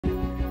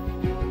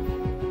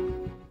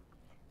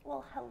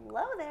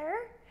Hello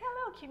there.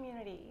 Hello,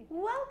 community.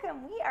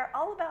 Welcome. We are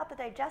all about the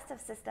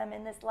digestive system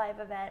in this live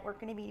event. We're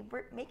going to be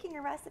making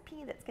a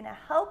recipe that's going to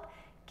help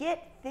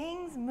get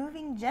things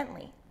moving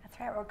gently. That's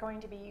right. We're going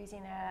to be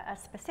using a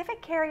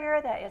specific carrier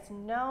that is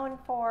known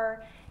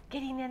for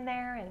getting in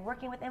there and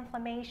working with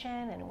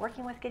inflammation and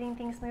working with getting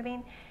things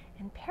moving,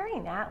 and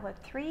pairing that with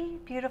 3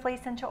 beautiful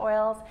essential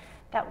oils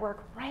that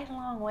work right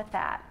along with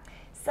that.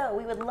 So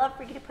we would love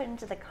for you to put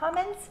into the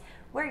comments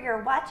where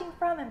you're watching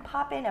from and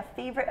pop in a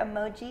favorite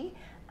emoji.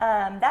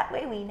 That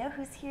way we know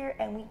who's here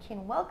and we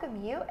can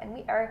welcome you, and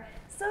we are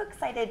so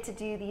excited to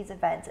do these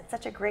events. It's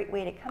such a great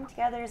way to come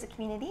together as a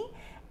community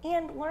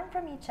and learn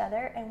from each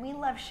other, and we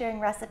love sharing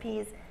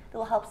recipes that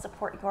will help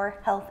support your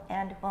health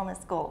and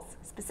wellness goals,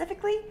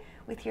 specifically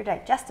with your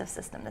digestive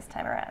system this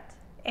time around.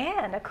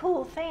 And a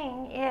cool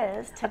thing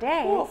is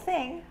today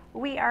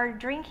we are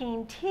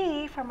drinking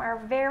tea from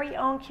our very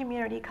own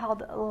community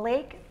called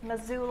Lake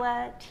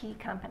Missoula Tea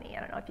Company. I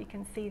don't know if you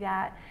can see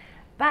that,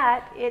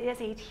 but it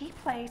is a tea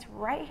place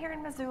right here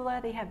in Missoula.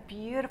 They have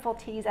beautiful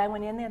teas. I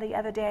went in there the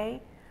other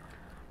day.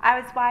 I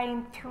was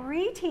buying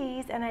 3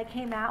 teas and I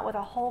came out with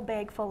a whole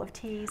bag full of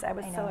teas. I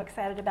was so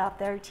excited about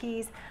their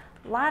teas.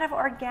 A lot of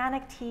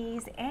organic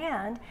teas,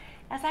 and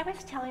as I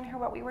was telling her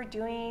what we were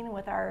doing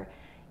with our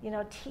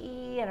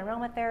tea and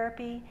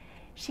aromatherapy,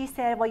 she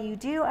said, well, you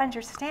do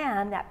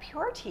understand that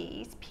pure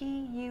teas,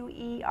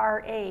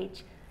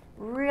 P-U-E-R-H,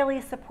 really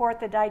support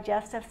the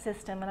digestive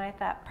system. And I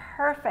thought,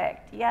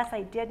 perfect. Yes,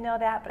 I did know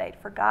that, but I'd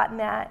forgotten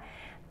that.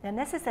 And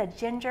this is a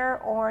ginger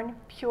orange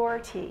pure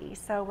tea.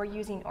 So we're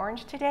using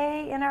orange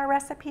today in our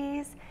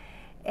recipes.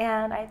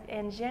 And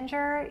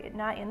ginger,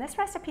 not in this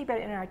recipe,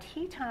 but in our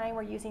tea time,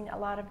 we're using a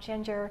lot of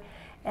ginger.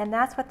 And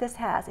that's what this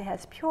has. It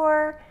has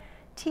pure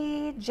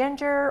tea,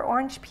 ginger,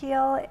 orange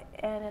peel,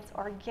 and it's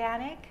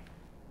organic.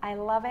 I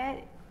love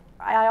it.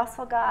 I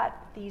also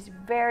got these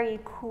very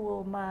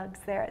cool mugs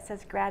there. It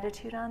says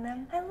gratitude on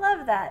them. I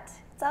love that.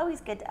 It's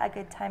always a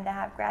good time to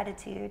have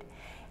gratitude.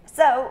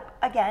 So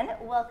again,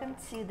 welcome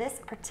to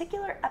this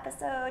particular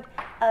episode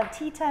of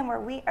Tea Time, where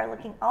we are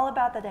looking all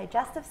about the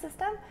digestive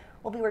system.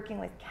 We'll be working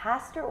with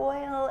castor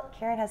oil.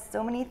 Karen has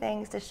so many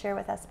things to share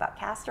with us about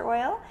castor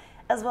oil,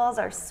 as well as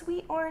our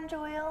sweet orange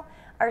oil,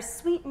 our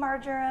sweet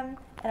marjoram,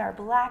 and our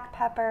black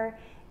pepper.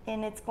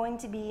 And it's going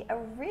to be a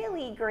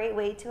really great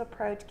way to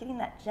approach getting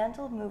that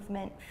gentle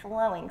movement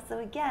flowing. So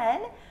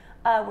again,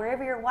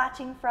 wherever you're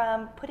watching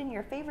from, put in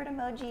your favorite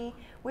emoji,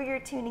 where you're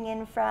tuning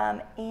in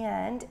from,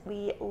 and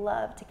we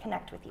love to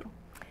connect with you.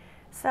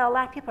 So a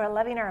lot of people are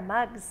loving our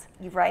mugs.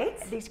 Right?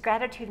 These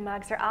gratitude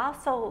mugs are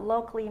also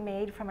locally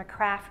made from a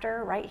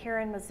crafter right here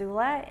in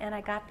Missoula, and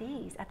I got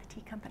these at the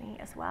tea company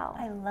as well.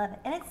 I love it.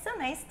 And it's so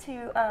nice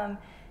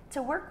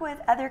to work with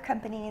other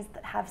companies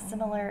that have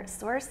similar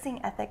sourcing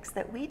ethics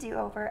that we do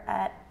over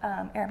at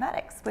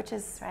Aromatics, which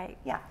is right.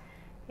 Yeah.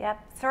 Yep,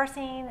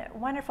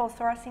 wonderful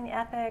sourcing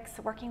ethics,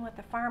 working with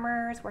the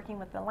farmers, working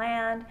with the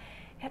land.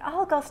 It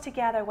all goes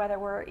together, whether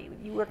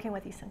you're working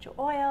with essential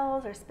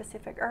oils or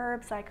specific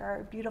herbs like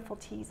our beautiful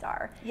teas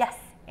are. Yes.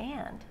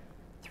 And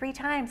 3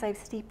 times I've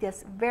steeped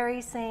this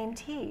very same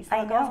tea, so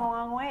I it goes know. a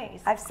long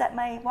ways. I've set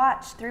my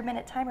watch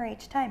 3-minute timer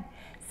each time.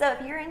 So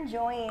if you're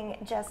enjoying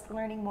just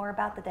learning more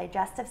about the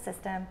digestive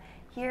system,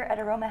 here at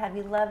Aromahead,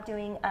 we love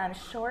doing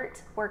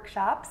short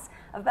workshops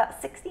of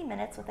about 60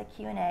 minutes with a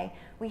Q&A.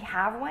 We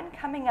have one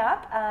coming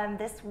up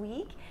this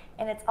week,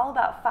 and it's all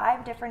about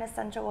 5 different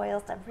essential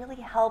oils that really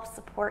help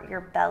support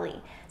your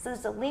belly. So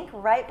there's a link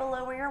right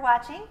below where you're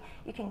watching.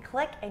 You can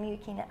click and you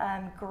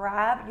can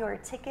grab your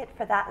ticket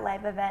for that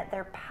live event.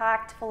 They're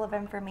packed full of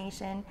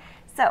information.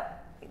 So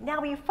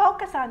now we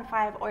focus on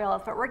 5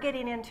 oils, but we're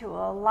getting into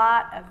a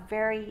lot of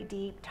very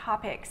deep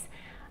topics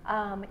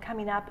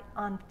coming up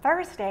on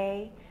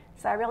Thursday.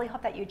 So I really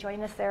hope that you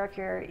join us there.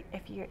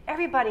 If you're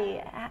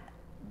everybody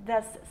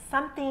does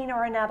something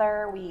or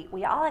another.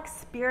 We all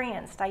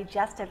experience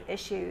digestive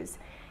issues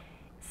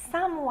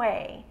some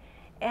way.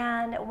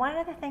 And one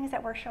of the things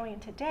that we're showing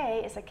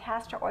today is a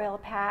castor oil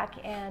pack,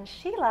 and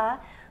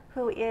Sheila,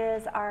 who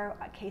is our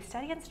case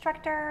study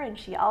instructor, and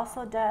she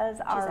also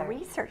does our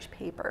research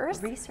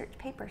papers. Research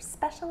paper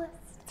specialist.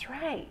 That's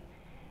right.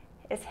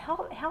 It's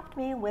helped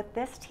me with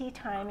this tea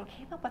time and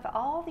came up with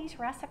all these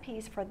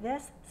recipes for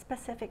this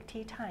specific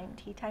tea time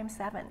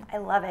 7. I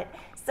love it.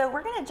 So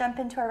we're going to jump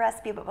into our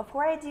recipe, but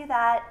before I do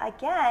that,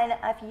 again,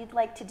 if you'd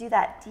like to do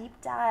that deep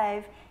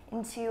dive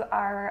into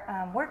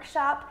our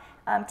workshop,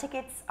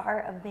 tickets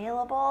are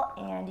available,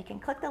 and you can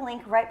click the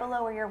link right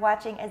below where you're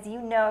watching. As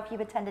you know, if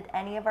you've attended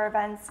any of our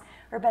events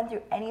or been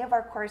through any of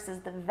our courses,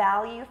 the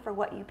value for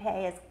what you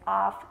pay is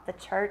off the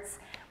charts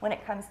when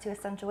it comes to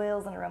essential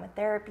oils and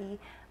aromatherapy,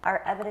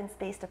 our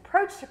evidence-based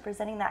approach to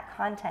presenting that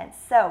content.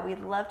 So we'd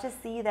love to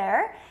see you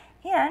there.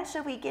 And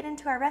should we get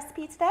into our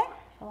recipe today?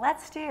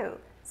 Let's do.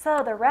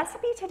 So the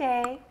recipe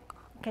today,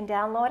 you can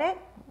download it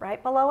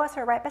right below us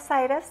or right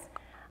beside us.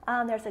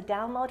 There's a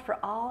download for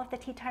all of the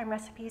tea time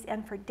recipes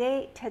and for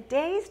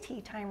today's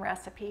tea time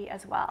recipe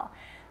as well.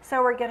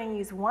 So we're going to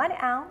use 1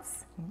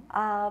 ounce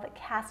of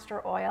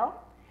castor oil.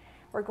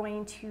 we're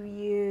going to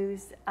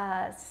use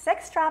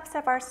 6 drops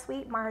of our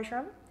sweet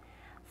marjoram,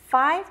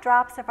 5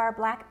 drops of our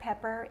black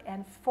pepper,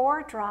 and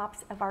 4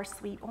 drops of our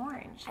sweet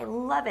orange. I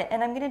love it.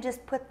 And I'm going to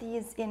just put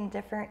these in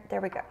different,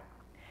 there we go.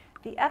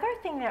 The other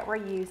thing that we're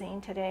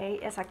using today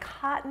is a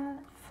cotton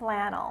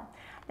flannel.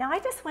 Now I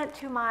just went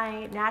to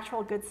my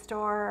natural goods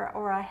store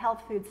or a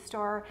health food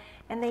store,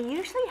 and they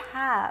usually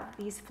have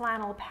these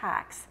flannel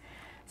packs.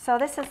 So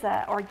this is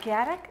the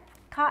organic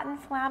cotton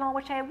flannel,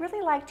 which I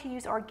really like to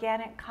use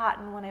organic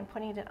cotton when I'm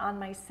putting it on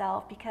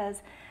myself,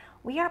 because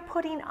we are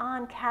putting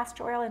on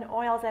castor oil and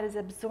oils that is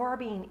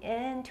absorbing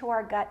into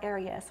our gut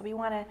area. So we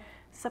want to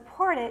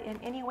support it in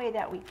any way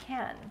that we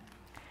can.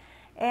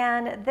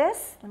 And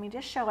this, let me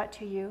just show it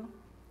to you,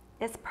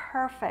 is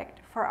perfect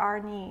for our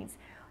needs.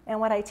 And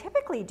what I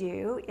typically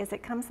do is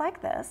it comes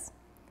like this.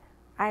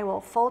 I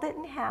will fold it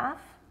in half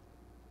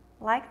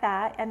like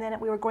that, and then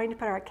we were going to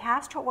put our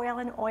castor oil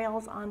and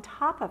oils on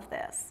top of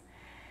this.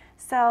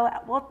 So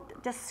we'll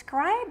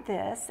describe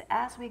this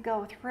as we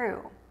go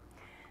through.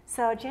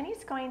 So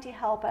Jenny's going to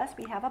help us.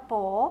 We have a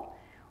bowl.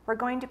 We're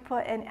going to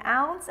put an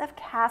ounce of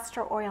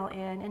castor oil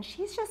in, and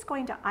she's just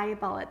going to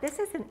eyeball it. This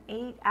is an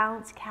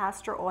 8-ounce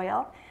castor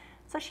oil,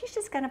 so she's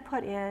just going to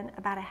put in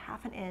about a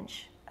 ½ an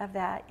inch of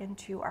that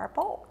into our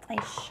bowl.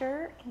 I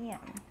sure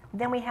am.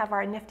 Then we have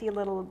our nifty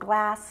little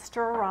glass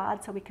stir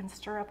rod, so we can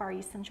stir up our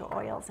essential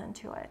oils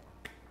into it.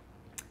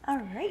 All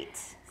right.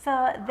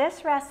 So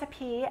this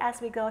recipe, as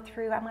we go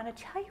through, I'm going to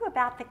tell you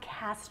about the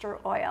castor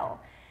oil.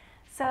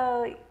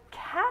 So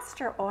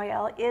castor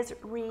oil is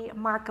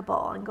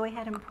remarkable, and go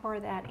ahead and pour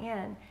that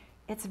in.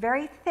 It's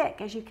very thick,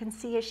 as you can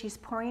see as she's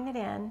pouring it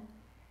in.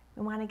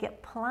 We want to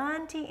get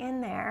plenty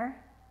in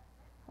there,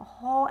 a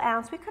whole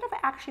ounce. We could have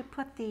actually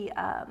put the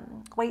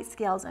weight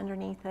scales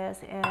underneath this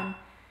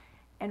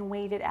and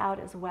weighed it out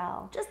as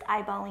well. Just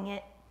eyeballing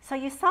it. So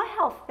you saw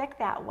how thick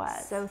that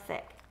was. So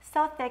thick.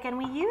 So thick, and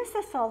we use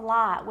this a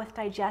lot with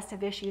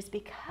digestive issues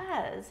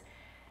because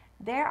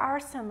there are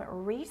some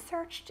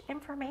researched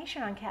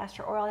information on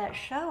castor oil that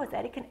shows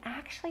that it can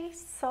actually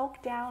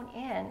soak down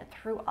in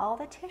through all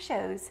the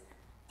tissues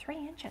 3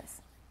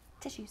 inches.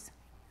 Tissues.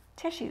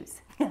 3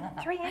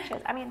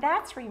 inches. I mean,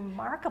 that's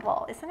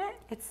remarkable, isn't it?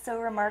 It's so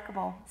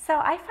remarkable. So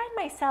I find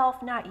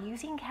myself not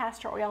using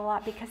castor oil a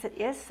lot because it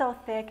is so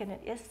thick and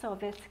it is so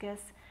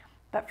viscous.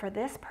 But for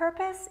this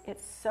purpose,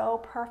 it's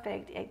so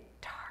perfect. It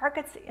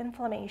targets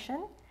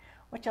inflammation,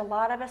 which a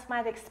lot of us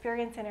might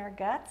experience in our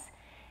guts.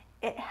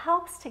 It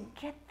helps to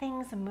get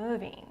things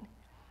moving.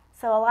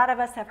 So a lot of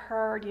us have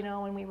heard, you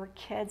know, when we were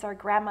kids, our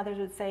grandmothers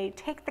would say,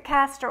 take the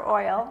castor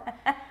oil.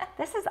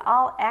 This is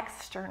all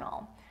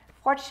external.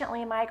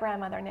 Fortunately, my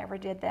grandmother never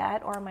did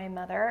that, or my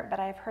mother, but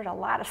I've heard a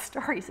lot of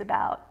stories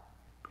about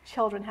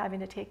children having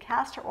to take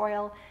castor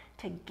oil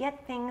to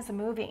get things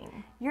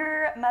moving.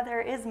 Your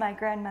mother is my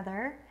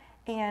grandmother,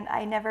 and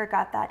I never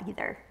got that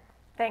either.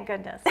 Thank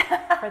goodness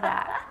for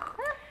that.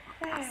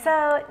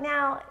 So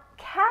now,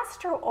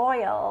 castor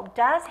oil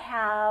does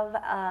have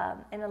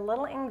a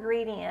little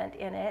ingredient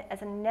in it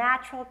as a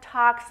natural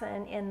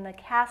toxin in the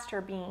castor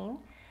bean.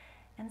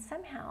 And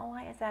somehow,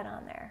 why is that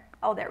on there?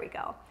 Oh, there we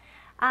go.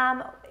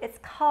 It's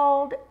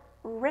called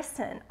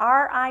ricin,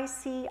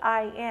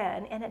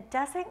 R-I-C-I-N, and it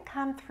doesn't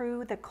come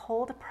through the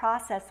cold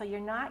process, so you're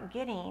not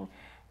getting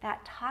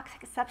that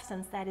toxic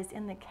substance that is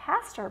in the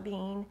castor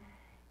bean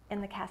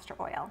in the castor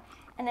oil.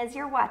 And as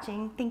you're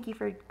watching, thank you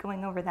for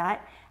going over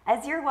that.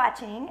 As you're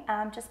watching,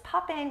 just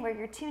pop in where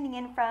you're tuning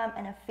in from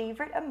and a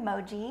favorite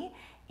emoji.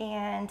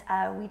 And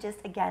we just,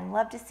 again,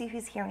 love to see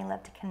who's here and we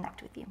love to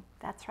connect with you.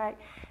 That's right.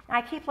 And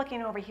I keep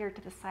looking over here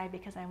to the side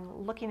because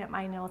I'm looking at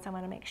my notes. I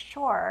want to make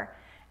sure,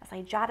 as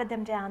I jotted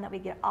them down, that we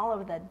get all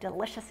of the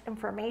delicious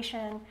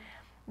information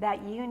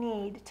that you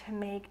need to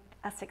make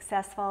a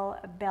successful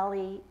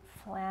belly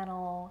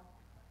flannel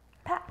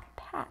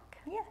pack.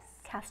 Yes.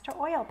 Castor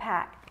oil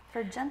pack.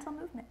 For gentle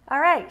movement.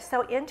 All right,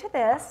 so into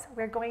this,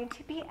 we're going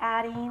to be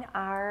adding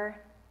our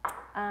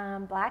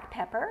black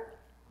pepper.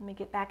 Let me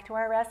get back to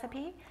our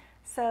recipe.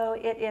 So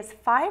it is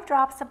 5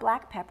 drops of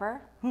black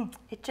pepper.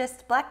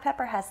 Black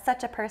pepper has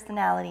such a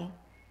personality.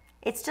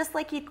 It's just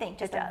like you'd think,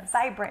 just a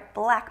vibrant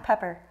black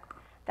pepper.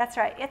 That's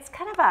right. It's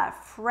kind of a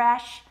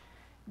fresh,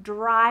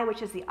 dry,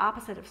 which is the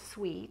opposite of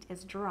sweet,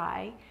 is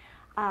dry.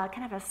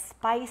 Kind of a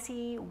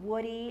spicy,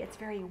 woody. It's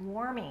very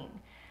warming.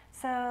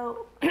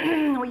 So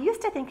we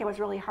used to think it was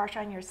really harsh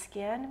on your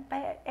skin,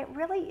 but it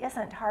really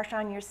isn't harsh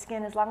on your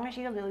skin as long as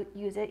you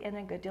use it in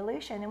a good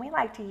dilution. And we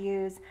like to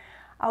use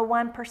a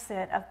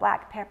 1% of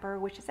black pepper,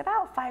 which is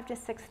about 5 to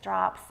 6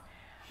 drops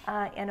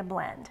in a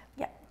blend.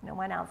 Yep. In a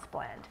 1 ounce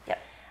blend. Yep.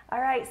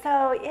 All right,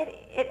 so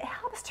it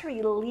helps to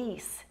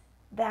release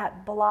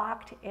that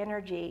blocked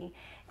energy.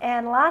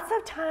 And lots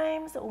of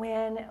times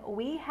when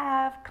we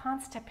have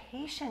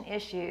constipation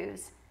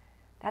issues,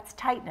 that's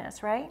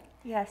tightness, right?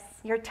 Yes.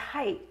 You're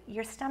tight.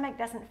 Your stomach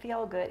doesn't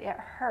feel good. It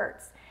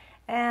hurts.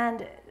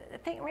 And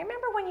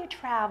remember when you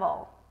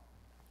travel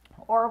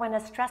or when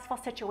a stressful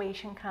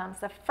situation comes,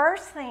 the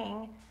first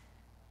thing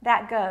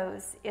that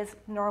goes is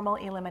normal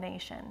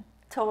elimination.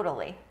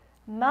 Totally.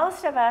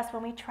 Most of us,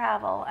 when we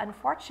travel,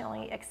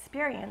 unfortunately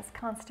experience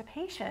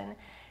constipation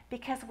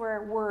because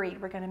we're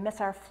worried we're going to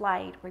miss our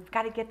flight. We've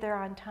got to get there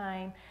on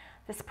time.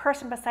 This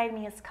person beside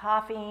me is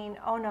coughing.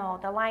 Oh no,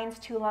 the line's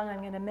too long. I'm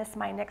going to miss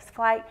my next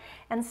flight.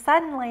 And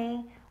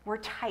suddenly we're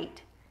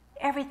tight.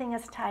 Everything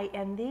is tight.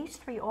 And these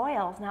 3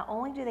 oils, not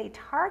only do they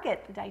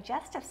target the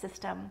digestive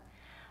system,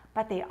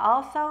 but they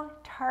also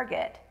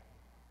target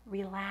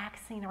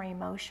relaxing our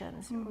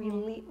emotions,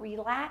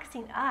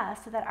 relaxing us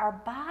so that our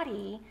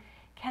body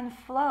can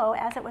flow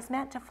as it was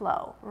meant to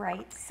flow.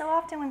 Right. So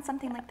often when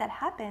something like that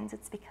happens,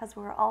 it's because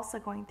we're also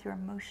going through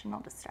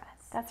emotional distress.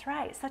 That's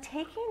right. So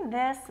taking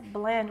this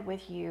blend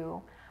with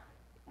you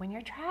when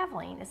you're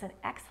traveling is an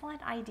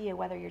excellent idea,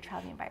 whether you're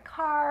traveling by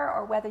car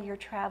or whether you're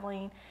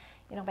traveling,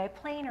 by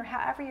plane or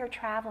however you're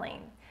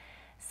traveling.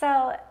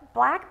 So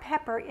black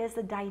pepper is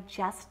a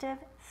digestive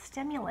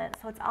stimulant.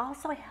 So it's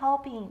also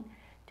helping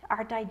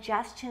our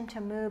digestion to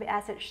move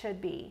as it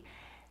should be.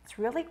 It's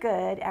really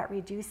good at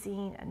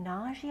reducing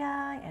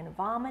nausea and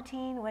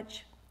vomiting,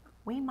 which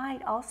we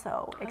might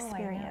also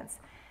experience.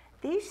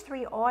 These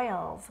 3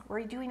 oils,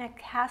 we're doing a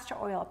castor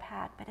oil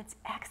pack, but it's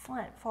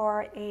excellent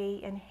for an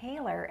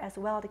inhaler as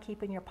well to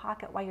keep in your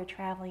pocket while you're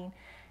traveling,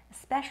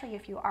 especially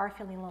if you are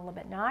feeling a little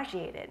bit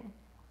nauseated.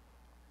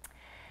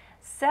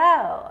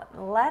 So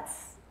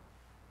let's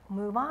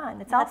move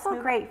on. It's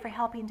also great for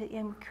helping to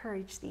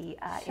encourage the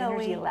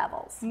energy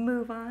levels.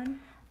 Move on.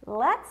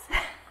 Let's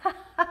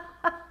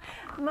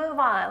move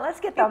on. Let's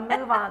get the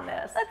move on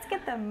this. Let's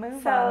get the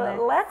move on this.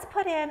 So let's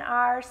put in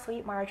our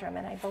sweet marjoram,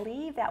 and I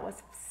believe that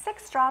was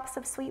 6 drops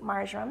of sweet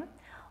marjoram.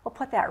 We'll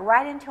put that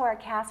right into our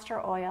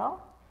castor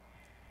oil.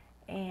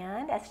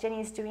 And as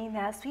Jenny's doing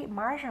that, sweet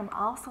marjoram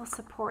also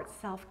supports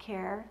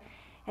self-care.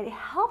 It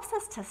helps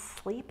us to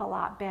sleep a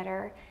lot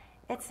better.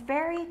 It's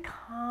very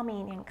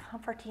calming and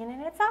comforting,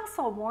 and it's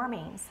also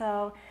warming.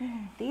 So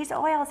these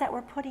oils that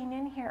we're putting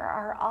in here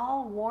are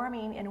all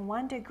warming in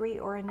one degree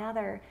or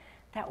another.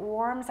 That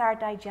warms our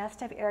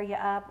digestive area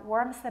up,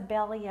 warms the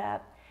belly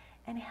up,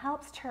 and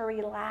helps to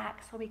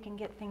relax so we can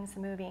get things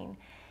moving.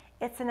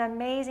 It's an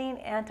amazing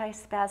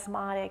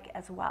antispasmodic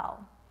as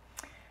well.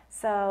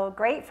 So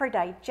great for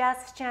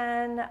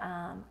digestion,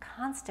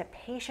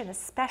 constipation,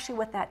 especially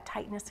with that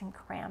tightness and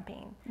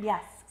cramping.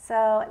 Yes.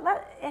 So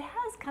it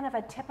has kind of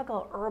a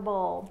typical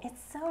herbal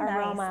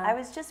aroma. Nice. I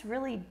was just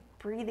really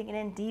breathing it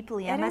in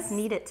deeply. I must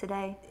need it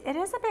today. It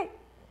is a bit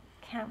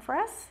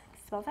camphorous. It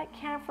smells like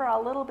camphor,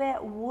 a little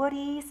bit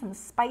woody, some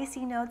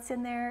spicy notes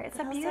in there. It's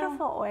a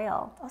beautiful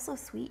oil. Also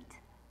sweet.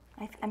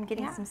 I'm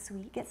getting some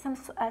sweet. Get some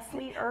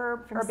sweet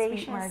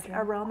herbaceous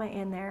aroma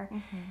in there.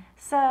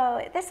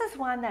 So this is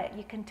one that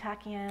you can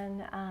tuck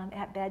in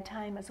at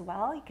bedtime as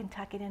well. You can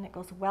tuck it in. It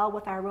goes well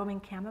with our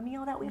Roman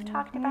chamomile that we've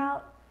talked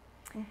about.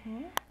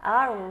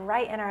 All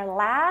right, and our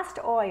last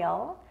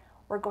oil,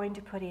 we're going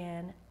to put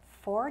in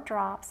 4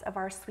 drops of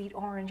our sweet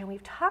orange. And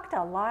we've talked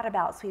a lot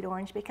about sweet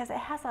orange because it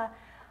has a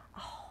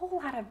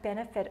whole lot of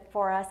benefit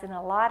for us in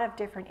a lot of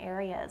different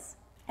areas.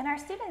 And our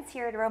students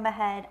here at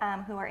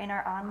Aromahead who are in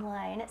our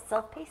online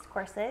self-paced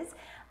courses,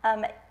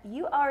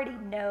 you already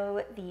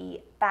know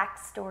the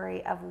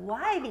backstory of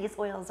why these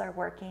oils are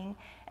working.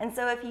 And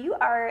so if you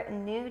are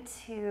new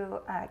to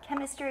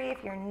chemistry,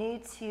 if you're new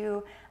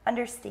to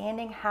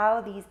understanding how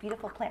these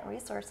beautiful plant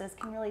resources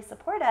can really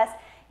support us,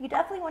 you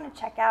definitely want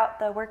to check out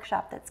the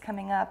workshop that's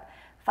coming up,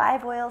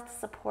 5 oils to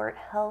support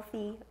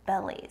healthy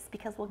bellies,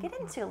 because we'll get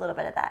into a little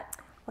bit of that.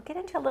 We'll get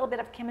into a little bit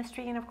of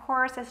chemistry, and of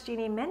course, as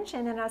Jeannie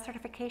mentioned, in our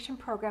certification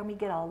program, we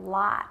get a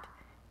lot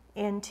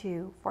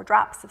into 4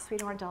 drops of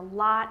sweet orange, a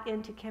lot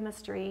into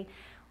chemistry,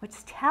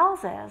 which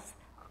tells us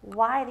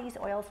why these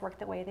oils work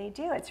the way they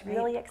do. It's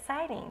really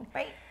exciting.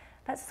 Right.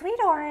 But sweet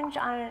orange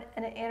on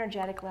an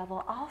energetic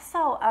level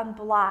also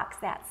unblocks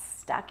that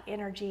stuck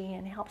energy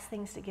and helps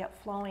things to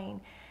get flowing.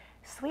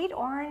 Sweet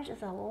orange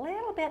is a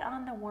little bit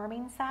on the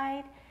warming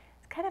side.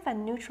 Kind of a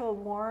neutral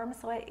warm,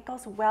 so it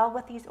goes well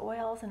with these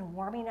oils and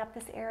warming up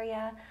this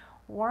area,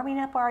 warming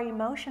up our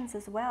emotions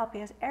as well,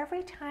 because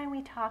every time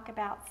we talk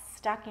about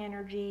stuck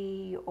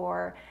energy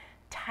or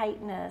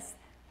tightness,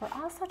 we're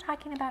also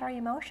talking about our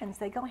emotions.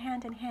 They go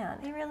hand in hand.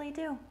 They really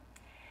do.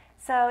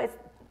 So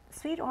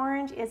sweet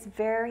orange is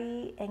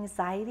very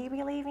anxiety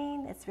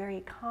relieving. It's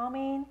very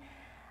calming.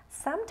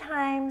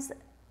 Sometimes,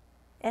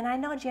 and I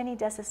know Jenny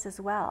does this as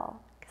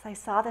well, because I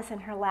saw this in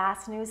her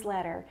last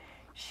newsletter,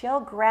 she'll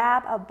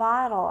grab a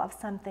bottle of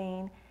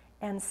something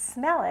and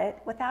smell it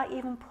without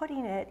even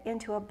putting it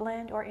into a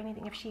blend or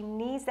anything. If she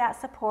needs that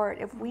support,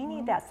 if we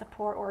need that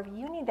support, or if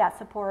you need that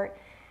support,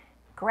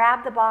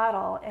 grab the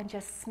bottle and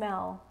just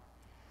smell.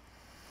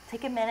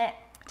 Take a minute.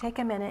 Take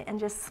a minute and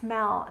just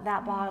smell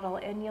that bottle,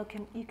 and you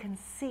can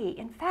see.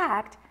 In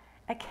fact,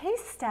 a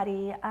case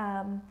study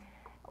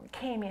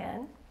came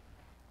in.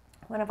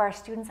 One of our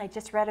students, I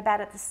just read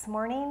about it this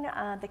morning,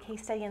 the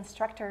case study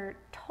instructor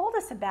told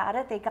us about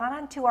it. They got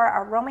onto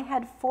our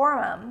Aromahead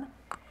forum,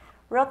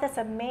 wrote this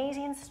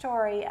amazing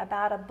story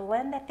about a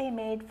blend that they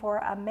made for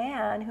a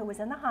man who was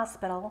in the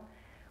hospital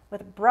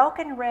with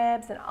broken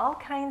ribs and all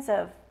kinds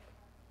of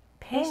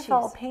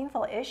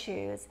painful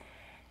issues.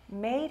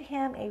 made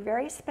him a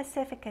very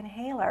specific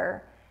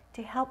inhaler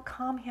to help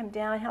calm him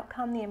down, help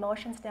calm the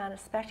emotions down,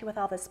 especially with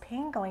all this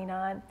pain going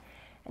on.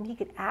 And he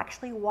could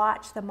actually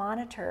watch the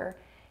monitor.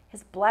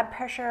 His blood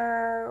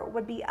pressure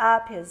would be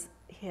up, his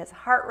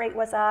heart rate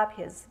was up,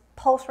 his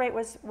pulse rate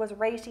was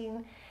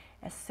racing.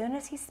 As soon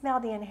as he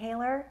smelled the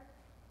inhaler,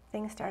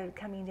 things started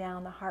coming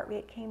down. The heart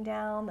rate came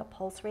down, the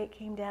pulse rate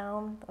came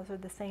down. Those are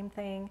the same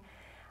thing.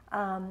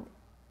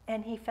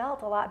 And he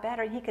felt a lot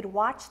better, and he could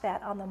watch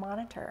that on the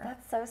monitor.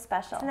 That's so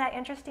special. Isn't that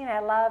interesting? I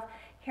love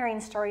hearing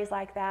stories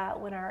like that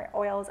when our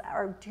oils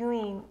are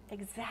doing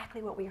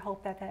exactly what we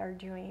hope that they're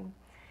doing.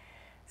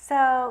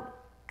 So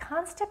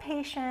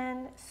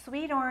constipation,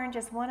 sweet orange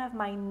is one of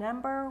my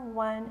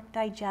 #1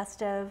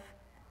 digestive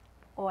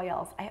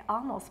oils. I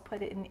almost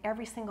put it in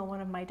every single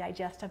one of my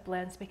digestive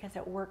blends because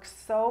it works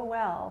so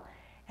well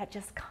at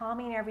just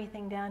calming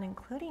everything down,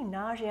 including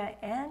nausea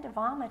and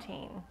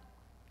vomiting.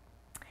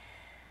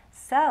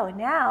 So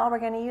now we're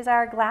going to use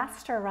our glass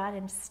stir rod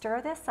and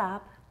stir this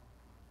up.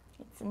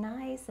 It's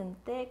nice and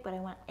thick, but I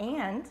want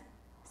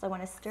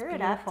to stir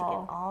it up to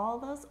get all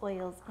those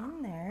oils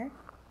in there.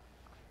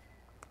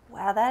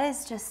 Wow, that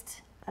is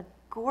just a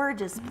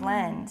gorgeous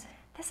blend.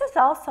 This is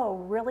also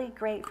really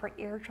great for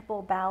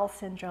irritable bowel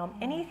syndrome.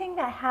 Anything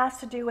that has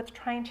to do with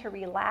trying to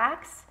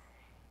relax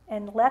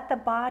and let the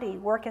body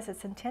work as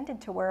it's intended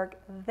to work,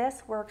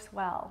 this works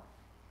well.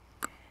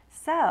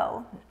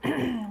 So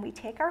we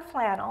take our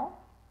flannel,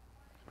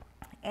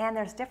 and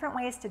there's different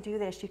ways to do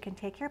this. You can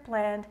take your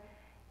blend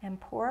and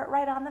pour it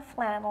right on the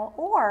flannel,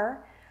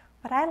 or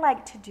what I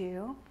like to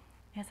do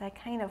is I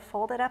kind of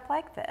fold it up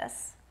like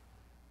this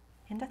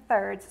into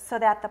thirds so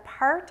that the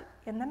part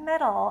in the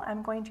middle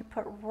I'm going to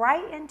put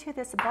right into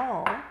this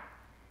bowl,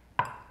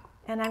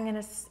 and I'm going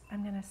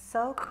to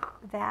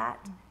soak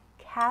that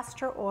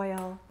castor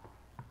oil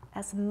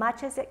as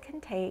much as it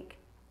can take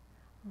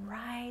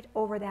right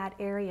over that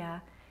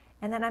area,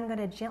 and then I'm going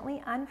to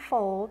gently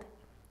unfold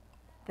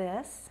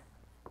this.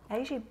 I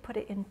usually put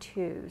it in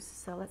twos,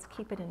 so let's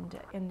keep it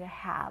into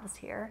halves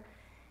here,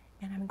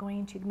 and I'm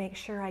going to make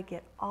sure I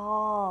get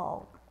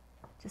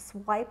just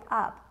wipe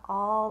up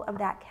all of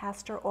that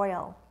castor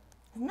oil.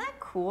 Isn't that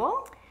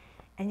cool?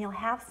 And you'll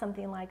have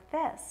something like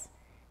this.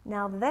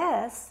 Now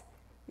this,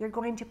 you're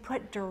going to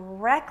put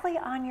directly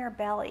on your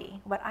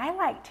belly. What I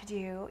like to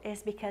do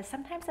is, because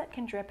sometimes it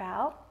can drip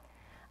out,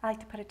 I like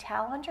to put a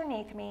towel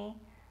underneath me,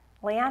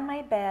 lay on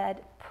my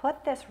bed,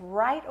 put this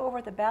right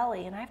over the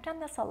belly, and I've done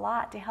this a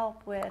lot to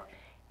help with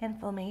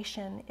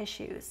inflammation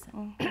issues.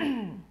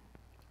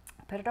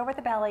 Put it over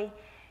the belly,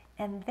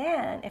 and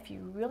then if you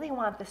really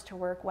want this to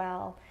work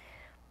well,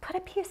 put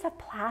a piece of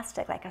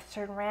plastic like a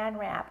saran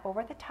wrap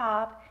over the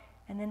top,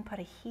 and then put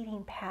a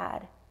heating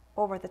pad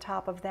over the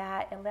top of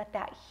that, and let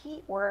that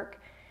heat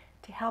work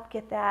to help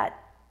get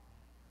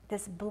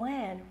this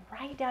blend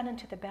right down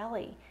into the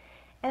belly.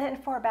 And then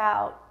for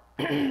about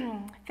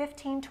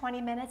 15,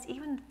 20 minutes,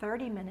 even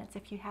 30 minutes,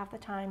 if you have the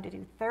time to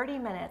do 30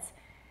 minutes,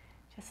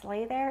 just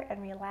lay there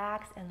and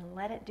relax and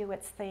let it do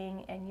its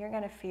thing, and you're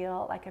going to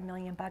feel like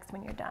 $1,000,000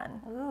 when you're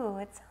done. Ooh,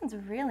 it sounds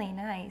really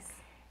nice.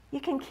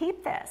 You can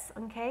keep this,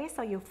 okay?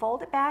 So you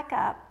fold it back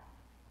up,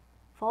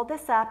 fold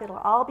this up, it'll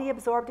all be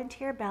absorbed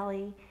into your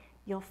belly.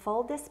 You'll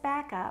fold this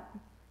back up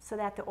so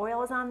that the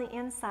oil is on the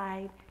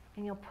inside,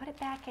 and you'll put it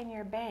back in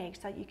your bag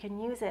so that you can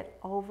use it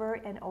over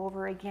and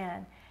over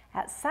again.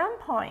 At some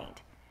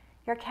point,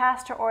 your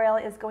castor oil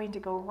is going to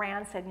go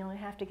rancid. You'll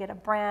have to get a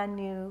brand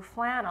new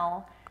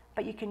flannel,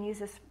 but you can use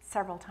this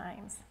several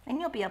times. And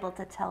you'll be able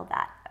to tell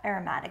that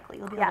aromatically.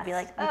 You'll be able to be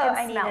like, oh,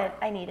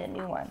 I need a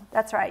new one.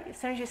 That's right. As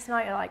soon as you smell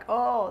it, you're like,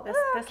 oh,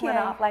 this went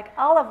off. Like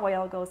olive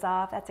oil goes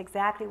off. That's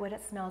exactly what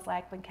it smells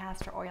like when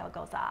castor oil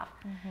goes off.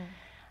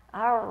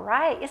 All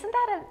right. Isn't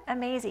that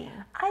amazing?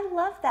 I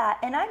love that.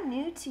 And I'm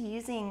new to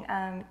using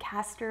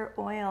castor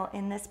oil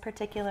in this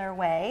particular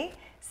way.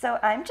 So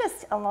I'm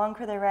just along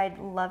for the ride,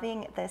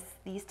 loving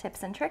these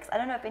tips and tricks. I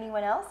don't know if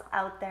anyone else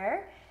out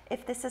there,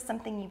 if this is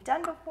something you've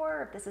done before,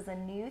 or if this is a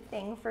new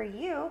thing for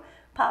you,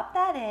 pop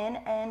that in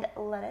and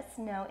let us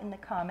know in the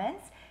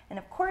comments. And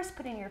of course,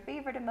 put in your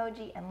favorite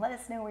emoji and let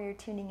us know where you're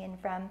tuning in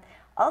from.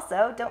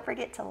 Also, don't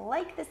forget to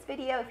like this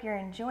video if you're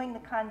enjoying the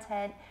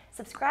content,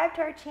 subscribe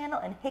to our channel,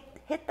 and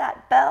hit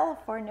that bell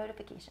for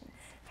notifications.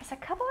 There's a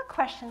couple of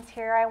questions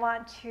here I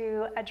want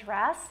to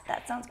address.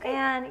 That sounds great.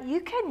 And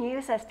you can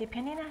use this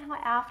depending on how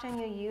often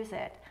you use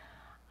it.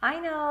 I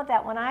know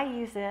that when I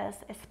use this,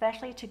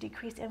 especially to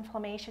decrease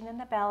inflammation in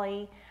the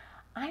belly,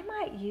 I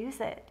might use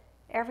it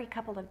every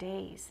couple of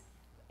days.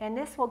 And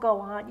this will go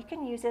on. You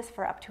can use this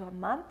for up to a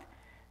month,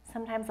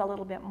 sometimes a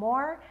little bit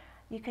more.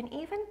 You can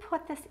even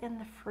put this in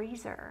the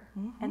freezer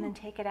and then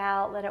take it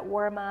out, let it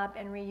warm up,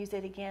 and reuse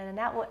it again. And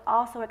that will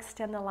also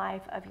extend the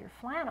life of your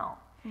flannel.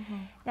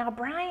 Now,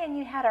 Brian,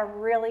 you had a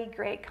really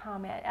great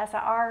comment. As an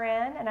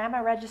RN, and I'm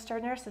a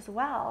registered nurse as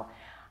well,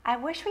 I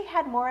wish we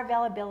had more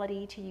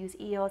availability to use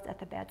EOs at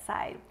the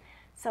bedside.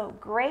 So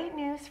great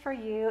news for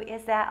you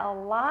is that a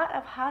lot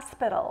of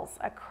hospitals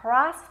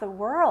across the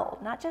world,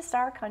 not just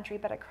our country,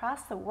 but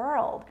across the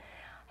world,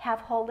 have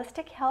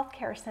holistic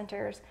healthcare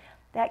centers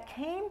that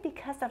came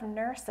because of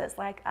nurses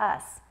like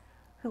us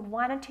who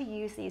wanted to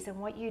use these. And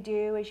what you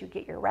do is you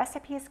get your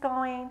recipes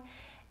going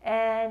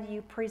and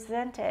you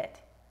present it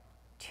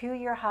to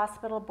your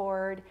hospital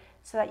board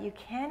so that you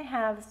can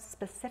have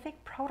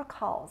specific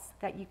protocols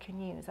that you can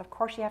use. Of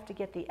course, you have to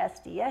get the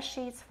SDS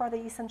sheets for the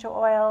essential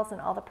oils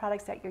and all the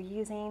products that you're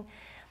using.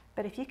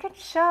 But if you can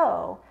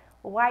show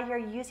why you're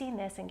using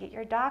this and get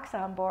your docs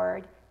on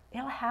board,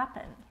 it'll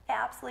happen. It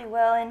absolutely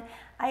will. And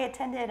I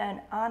attended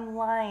an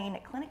online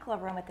clinical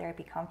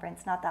aromatherapy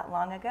conference not that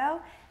long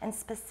ago, and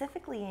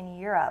specifically in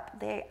Europe,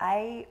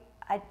 I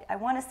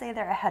want to say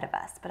they're ahead of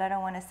us, but I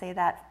don't want to say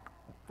that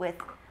with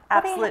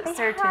absolute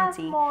certainty.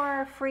 They have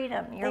more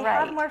freedom, you're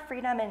right. They have more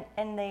freedom,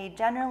 and they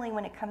generally,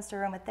 when it comes to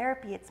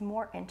aromatherapy, it's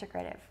more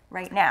integrative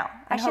right now.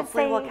 And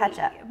hopefully we'll catch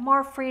up.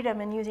 More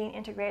freedom in using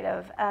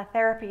integrative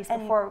therapies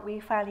before we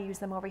finally use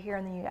them over here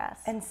in the U.S.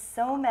 And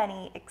so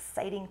many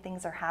exciting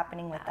things are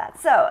happening with that.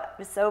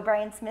 So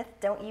Brian Smith,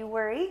 don't you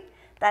worry.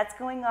 That's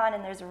going on,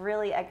 and there's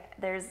really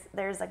there's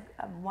a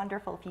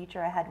wonderful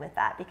future ahead with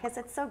that, because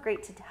it's so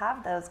great to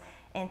have those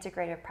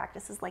integrative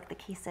practices like the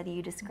case study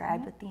you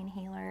described with the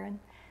inhaler and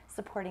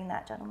supporting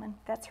that gentleman.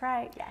 That's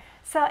right. Yeah.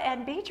 So,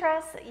 and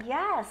Beatrice,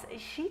 yes,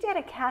 she did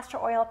a castor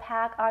oil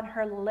pack on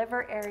her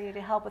liver area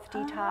to help with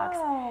detox.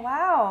 Oh,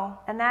 wow.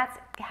 And that's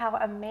how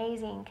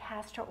amazing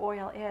castor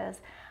oil is.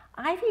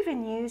 I've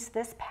even used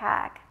this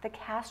pack, the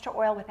castor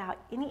oil without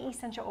any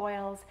essential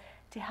oils,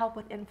 to help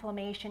with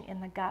inflammation in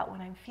the gut.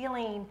 When I'm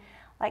feeling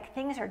like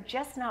things are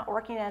just not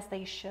working as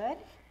they should,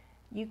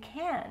 you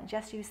can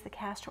just use the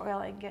castor oil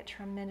and get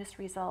tremendous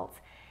results.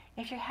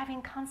 If you're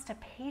having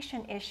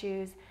constipation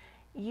issues,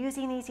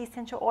 using these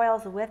essential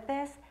oils with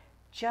this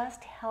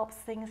just helps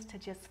things to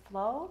just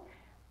flow,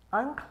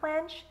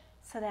 unclench,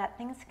 so that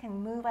things can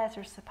move as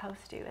they're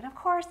supposed to. And of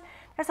course,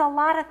 there's a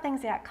lot of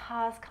things that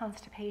cause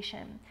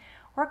constipation.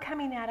 We're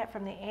coming at it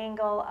from the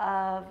angle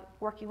of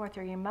working with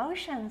your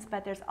emotions,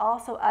 but there's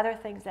also other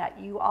things that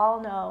you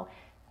all know.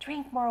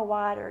 Drink more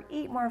water,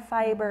 eat more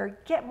fiber,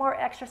 get more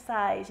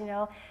exercise, you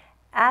know.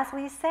 As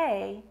we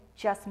say,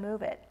 just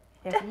move it.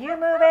 If you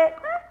move it,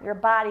 your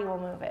body will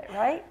move it,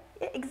 right?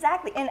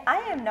 Exactly, and I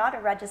am not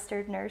a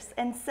registered nurse,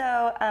 and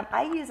so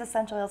I use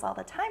essential oils all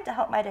the time to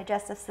help my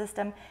digestive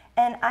system,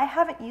 and I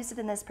haven't used it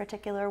in this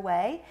particular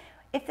way.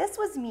 If this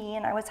was me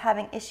and I was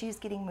having issues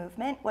getting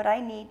movement, would I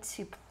need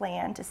to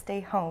plan to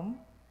stay home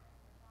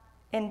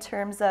in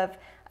terms of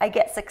I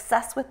get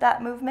success with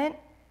that movement?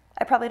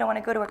 I probably don't want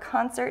to go to a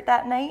concert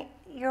that night.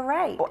 You're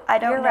right. I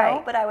don't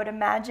know, but I would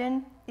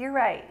imagine. You're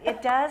right.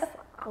 It does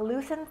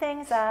loosen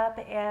things up,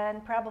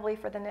 and probably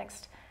for the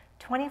next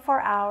 24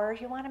 hours,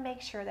 you want to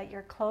make sure that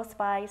you're close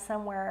by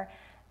somewhere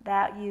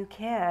that you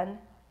can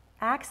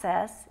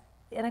access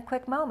in a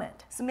quick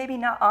moment. So maybe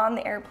not on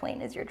the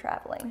airplane as you're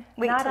traveling.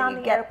 Wait not till on you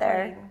the get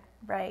airplane. there.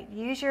 Right.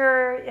 Use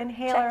your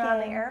inhaler on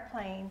the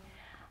airplane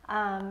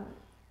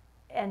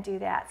and do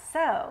that.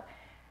 So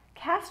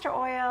castor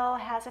oil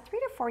has a 3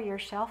 to 4 year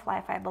shelf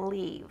life, I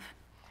believe.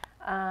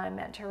 I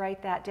meant to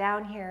write that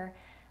down here.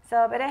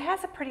 So, but it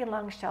has a pretty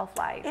long shelf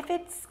life. If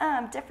it's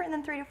different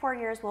than 3 to 4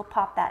 years, we'll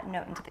pop that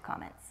note into the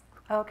comments.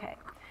 Okay.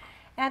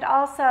 And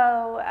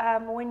also,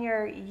 when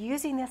you're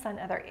using this on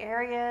other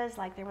areas,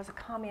 like there was a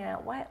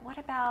comment, what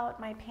about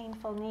my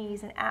painful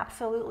knees? And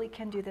absolutely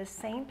can do the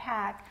same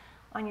pack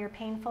on your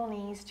painful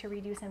knees to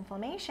reduce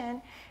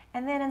inflammation.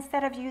 And then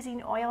instead of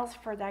using oils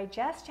for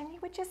digestion, you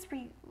would just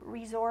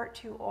resort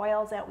to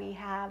oils that we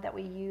have that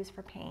we use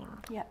for pain.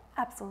 Yep,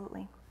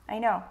 absolutely. I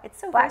know, it's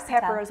so Black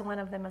versatile. pepper is one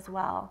of them as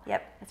well.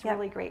 Yep. It's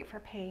really great for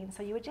pain.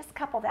 So you would just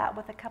couple that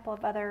with a couple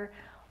of other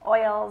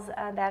oils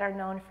that are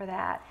known for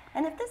that.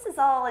 And if this is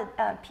all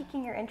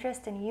piquing your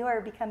interest and you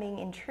are becoming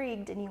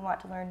intrigued and you want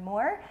to learn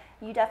more,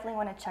 you definitely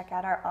want to check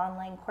out our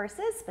online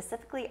courses,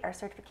 specifically our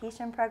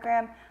certification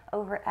program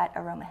over at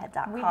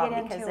aromahead.com. We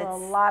get into a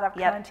lot of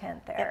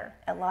content there.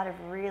 A lot of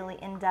really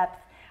in-depth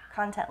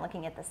content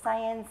looking at the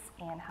science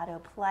and how to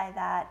apply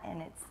that,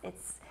 and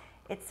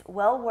it's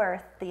well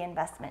worth the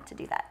investment to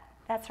do that.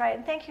 That's right,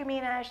 and thank you,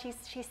 Mina.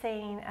 She's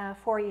saying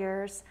 4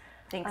 years.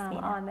 Thanks,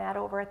 Mina. On that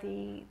over at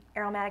the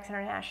Aromatics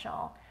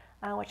International,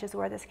 which is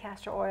where this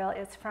castor oil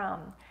is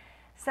from.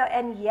 So,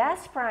 and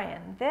yes,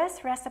 Brian,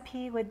 this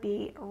recipe would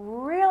be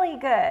really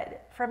good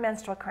for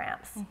menstrual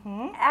cramps.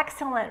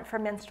 Excellent for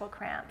menstrual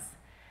cramps.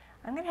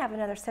 I'm going to have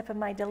another sip of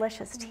my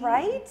delicious tea.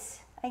 Right?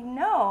 I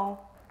know.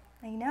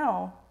 I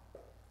know.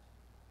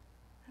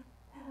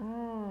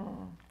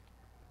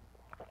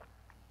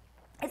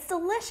 It's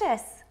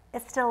delicious.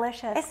 It's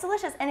delicious. It's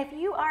delicious. And if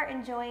you are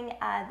enjoying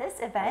this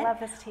event, I love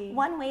this tea.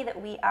 One way that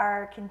we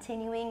are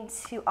continuing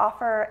to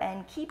offer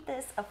and keep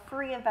this a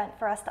free event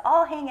for us to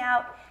all hang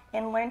out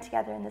and learn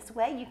together in this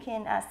way, you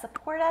can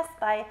support us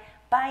by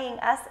buying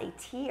us a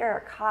tea or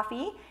a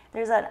coffee.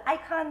 There's an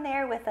icon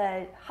there with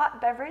a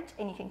hot beverage,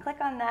 and you can click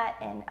on that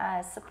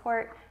and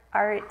support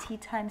our tea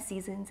time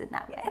seasons in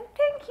that way. And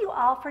thank you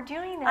all for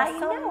doing this. I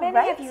know, many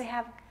right? of you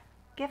have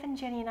given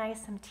Jenny and I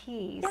some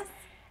teas. Yes.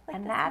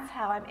 And that's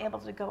how I'm able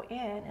to go in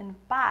and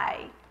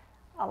buy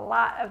a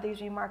lot of these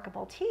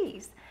remarkable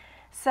teas.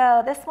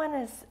 So this one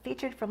is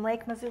featured from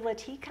Lake Missoula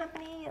Tea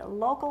Company,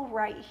 local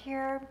right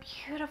here.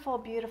 Beautiful,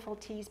 beautiful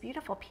teas,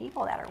 beautiful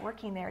people that are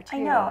working there too. I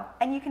know,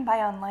 and you can buy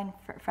online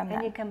from them.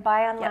 And you can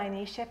buy online,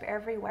 Yep. They ship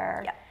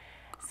everywhere. Yep.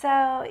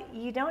 So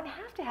you don't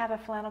have to have a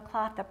flannel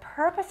cloth. The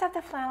purpose of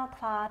the flannel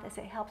cloth is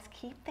it helps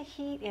keep the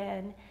heat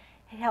in.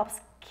 It helps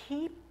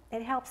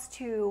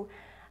to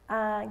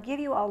give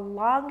you a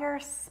longer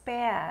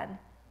span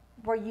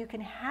where you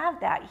can have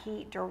that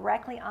heat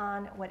directly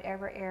on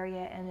whatever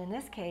area, and in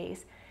this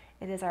case,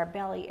 it is our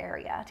belly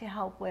area to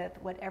help with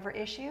whatever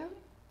issue,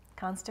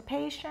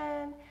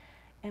 constipation,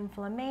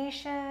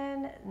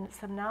 inflammation,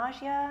 some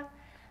nausea.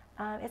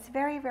 It's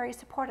very, very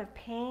supportive.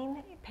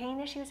 Pain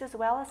issues as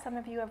well, as some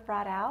of you have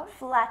brought out.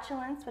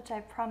 Flatulence, which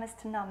I've promised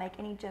to not make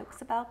any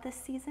jokes about this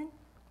season.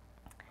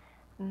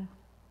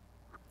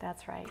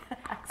 That's right.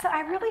 So I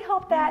really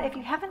hope that if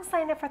you haven't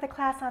signed up for the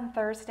class on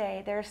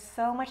Thursday, there's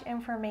so much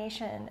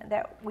information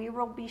that we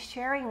will be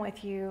sharing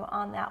with you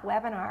on that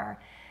webinar.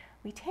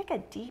 We take a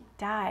deep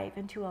dive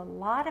into a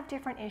lot of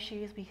different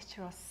issues. We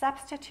show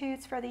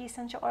substitutes for the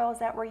essential oils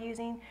that we're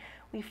using.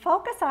 We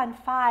focus on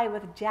 5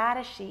 with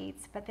data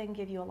sheets, but then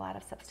give you a lot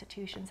of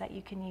substitutions that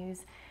you can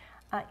use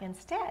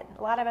instead.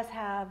 A lot of us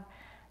have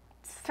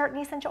certain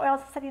essential oils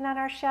sitting on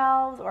our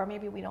shelves, or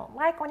maybe we don't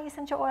like one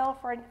essential oil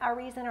for a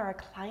reason, or a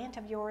client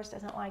of yours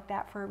doesn't like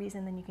that for a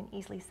reason, then you can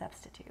easily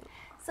substitute.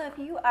 So if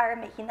you are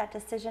making that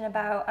decision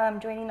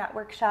about joining that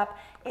workshop,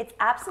 it's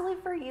absolutely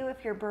for you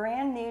if you're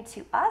brand new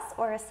to us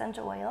or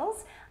essential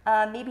oils.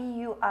 Maybe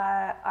you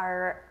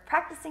are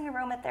practicing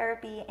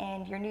aromatherapy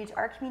and you're new to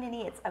our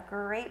community. It's a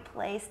great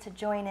place to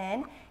join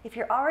in. If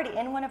you're already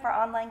in one of our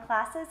online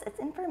classes, it's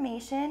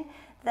information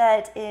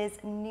that is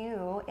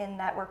new in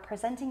that we're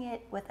presenting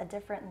it with a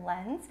different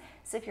lens.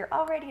 So if you're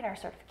already in our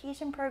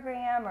certification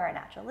program or a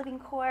natural living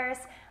course,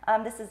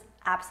 this is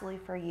absolutely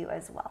for you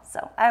as well.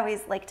 So I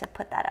always like to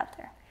put that out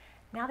there.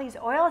 Now these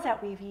oils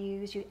that we've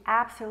used, you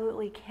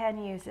absolutely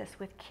can use this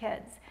with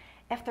kids.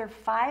 If they're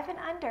 5 and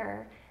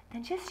under,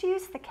 then just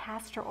use the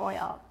castor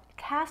oil.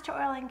 Castor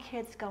oil and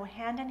kids go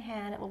hand in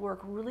hand. It will work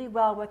really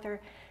well with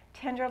their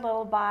tender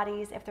little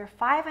bodies. If they're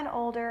 5 and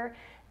older,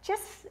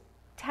 just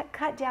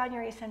cut down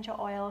your essential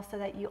oils so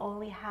that you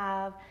only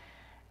have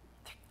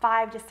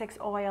 5 to 6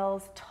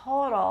 oils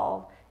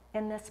total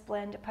in this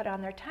blend to put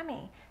on their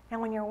tummy. Now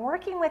when you're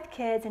working with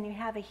kids and you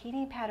have a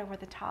heating pad over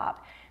the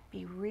top,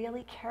 be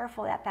really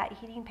careful that that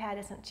heating pad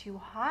isn't too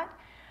hot.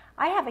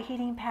 I have a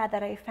heating pad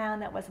that I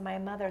found that was my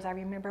mother's. I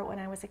remember when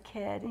I was a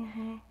kid.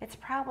 It's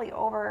probably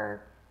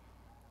over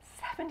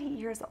 70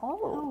 years old.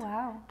 Oh,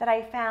 wow. That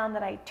I found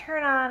that I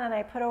turn on and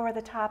I put over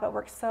the top. It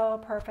works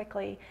so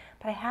perfectly.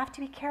 But I have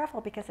to be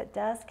careful because it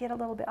does get a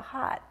little bit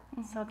hot.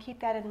 So keep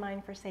that in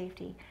mind for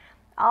safety.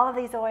 All of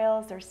these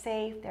oils are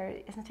safe. There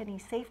isn't any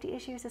safety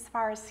issues as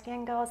far as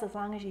skin goes, as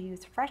long as you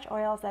use fresh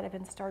oils that have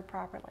been stored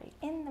properly.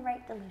 In the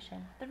right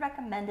dilution, the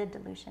recommended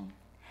dilution.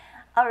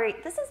 All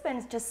right, this has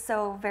been just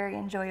so very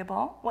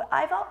enjoyable. Well,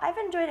 I've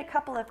enjoyed a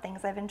couple of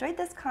things. I've enjoyed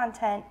this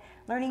content,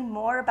 learning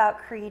more about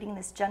creating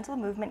this gentle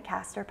movement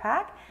castor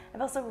pack.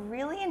 I've also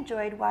really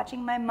enjoyed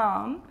watching my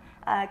mom,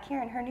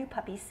 Karen, her new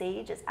puppy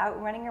Sage, is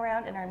out running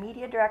around, and our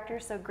media director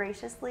so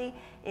graciously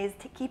is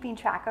keeping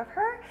track of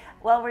her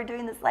while we're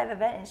doing this live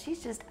event, and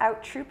she's just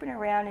out trooping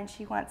around and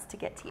she wants to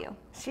get to you.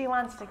 She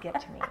wants to get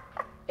to me.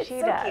 She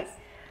does. Cute.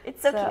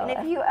 It's so cute. And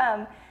if you,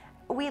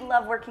 we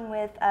love working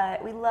with,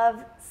 we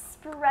love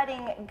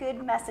spreading good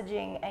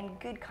messaging and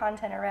good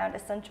content around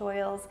essential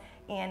oils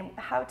and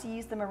how to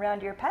use them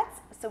around your pets.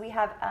 So we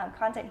have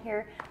content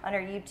here on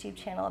our YouTube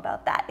channel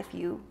about that if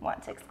you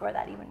want to explore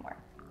that even more.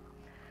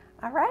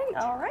 All right.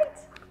 All right.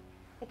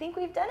 I think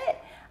we've done it.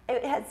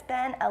 It has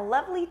been a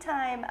lovely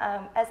time,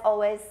 as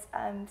always,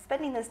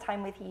 spending this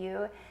time with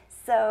you.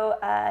 So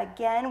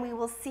again, we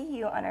will see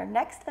you on our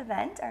next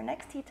event, our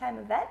next Tea Time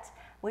event,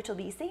 which will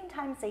be same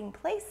time, same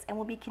place, and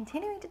we'll be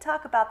continuing to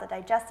talk about the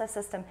digestive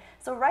system.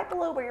 So right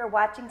below where you're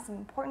watching, some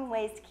important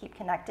ways to keep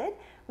connected.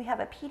 We have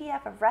a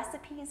PDF of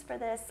recipes for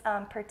this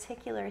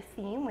particular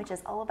theme, which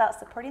is all about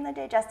supporting the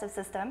digestive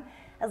system,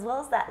 as well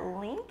as that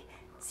link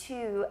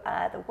to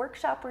the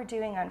workshop we're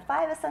doing on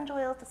 5 essential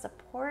oils to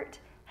support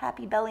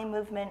happy belly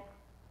movement.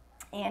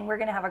 And we're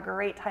gonna have a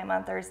great time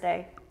on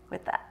Thursday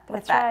with that.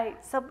 That's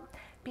right. So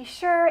be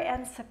sure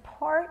and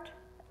support,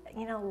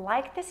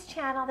 like this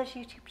channel, this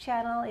YouTube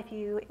channel, if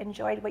you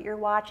enjoyed what you're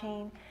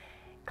watching.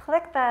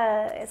 Click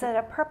the, is it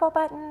a purple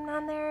button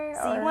on there?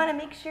 So you want to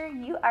make sure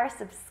you are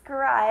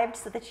subscribed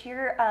so that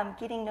you're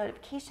getting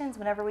notifications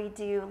whenever we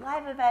do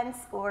live events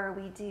or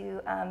we do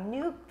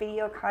new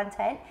video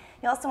content.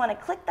 You also want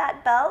to click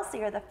that bell so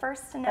you're the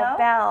first to know. The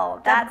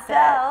bell. That's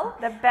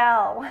it. The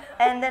bell.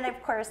 And then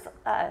of course,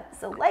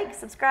 so like,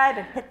 subscribe,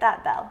 and hit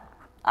that bell.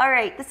 All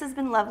right, this has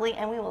been lovely,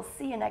 and we will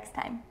see you next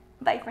time.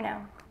 Bye for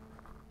now.